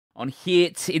on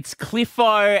Hit. It's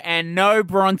Cliffo and no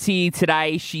Bronte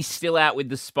today. She's still out with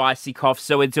the spicy cough.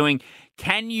 So we're doing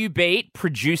Can You Beat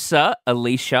producer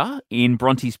Alicia in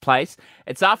Bronte's place.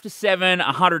 It's after 7,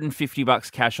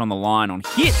 $150 cash on the line on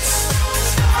Hit.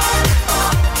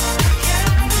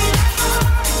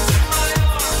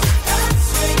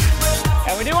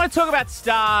 And we do want to talk about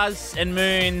stars and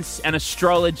moons and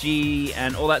astrology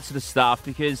and all that sort of stuff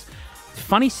because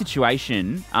funny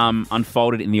situation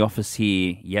unfolded in the office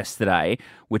here yesterday,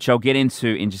 which I'll get into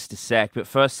in just a sec. But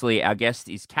firstly, our guest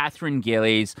is Catherine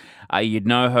Gillies. You'd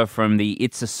know her from the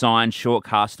It's a Sign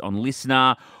shortcast on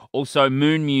Listener. Also,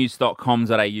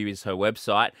 moonmuse.com.au is her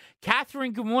website.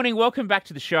 Catherine, good morning. Welcome back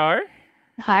to the show.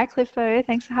 Hi, Cliffo.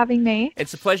 Thanks for having me.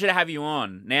 It's a pleasure to have you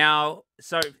on. Now,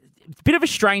 so a bit of a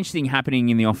strange thing happening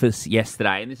in the office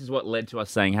yesterday, and this is what led to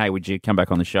us saying, hey, would you come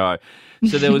back on the show?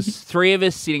 So there was three of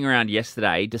us sitting around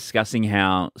yesterday discussing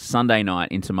how Sunday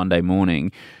night into Monday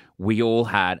morning, we all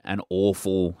had an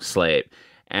awful sleep.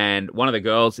 And one of the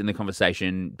girls in the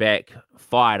conversation, Beck,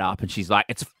 fired up and she's like,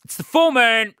 it's the full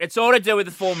moon. It's all to do with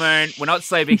the full moon. We're not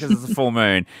sleeping because it's the full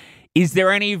moon. Is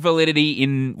there any validity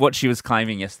in what she was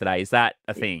claiming yesterday? Is that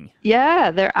a thing?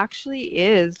 Yeah, there actually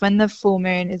is. When the full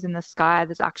moon is in the sky,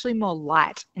 there's actually more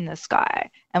light in the sky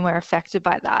and we're affected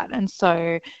by that. And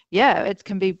so, yeah, it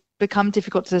can become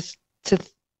difficult to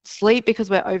sleep because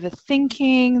we're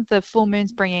overthinking. The full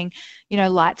moon's bringing,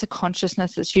 light to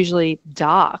consciousness that's usually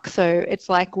dark. So it's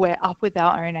like we're up with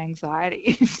our own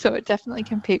anxiety. So it definitely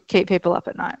can keep people up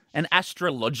at night. And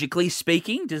astrologically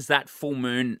speaking, does that full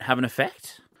moon have an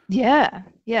effect? Yeah.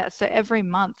 So every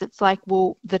month it's like,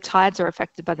 well, the tides are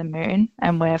affected by the moon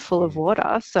and we're full of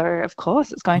water. So, of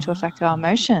course, it's going to affect our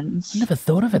emotions. Never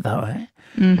thought of it that way.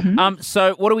 Mm-hmm.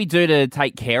 So what do we do to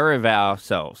take care of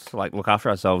ourselves, like look after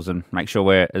ourselves and make sure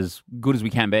we're as good as we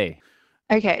can be?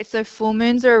 Okay, so full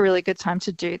moons are a really good time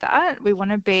to do that. We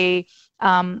want to be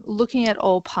looking at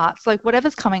all parts. Like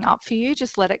whatever's coming up for you,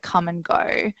 just let it come and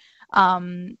go.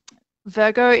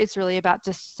 Virgo is really about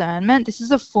discernment. This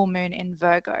is a full moon in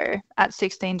Virgo at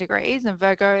 16 degrees, and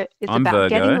Virgo is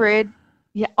about getting rid.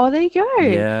 Yeah. Oh, there you go.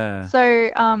 Yeah. So,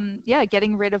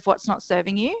 getting rid of what's not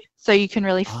serving you, so you can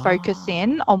really focus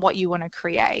in on what you want to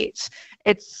create.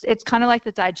 It's kind of like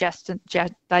the digestion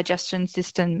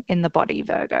system in the body,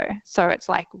 Virgo. So it's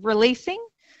like releasing,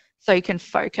 so you can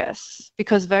focus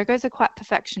because Virgos are quite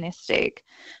perfectionistic.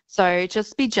 So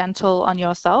just be gentle on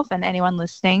yourself and anyone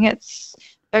listening.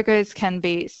 Virgos can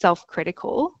be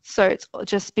self-critical, so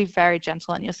just be very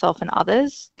gentle on yourself and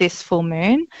others this full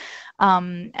moon,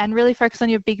 and really focus on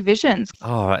your big visions.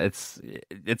 Oh, it's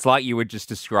like you were just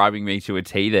describing me to a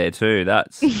T there too.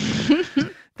 That's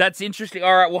interesting.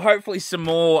 All right, well, hopefully some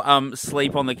more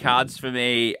sleep on the cards for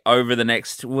me over the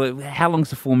next. How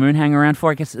long's the full moon hang around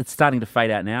for? I guess it's starting to fade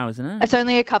out now, isn't it? It's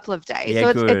only a couple of days.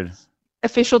 Yeah, so it's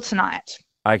official tonight.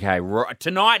 Okay,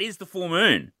 tonight is the full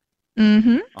moon.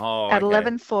 Mm-hmm. Oh, at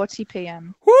 11:40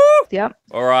 p.m. Woo! Yep.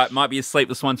 All right, might be a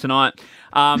sleepless one tonight.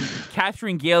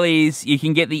 Catherine Gillies, you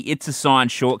can get the It's a Sign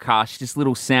shortcast, just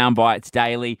little sound bites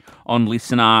daily on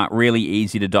Listener, really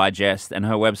easy to digest, and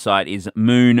her website is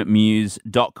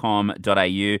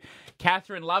moonmuse.com.au.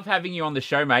 Catherine, love having you on the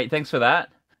show, mate. Thanks for that.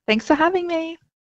 Thanks for having me.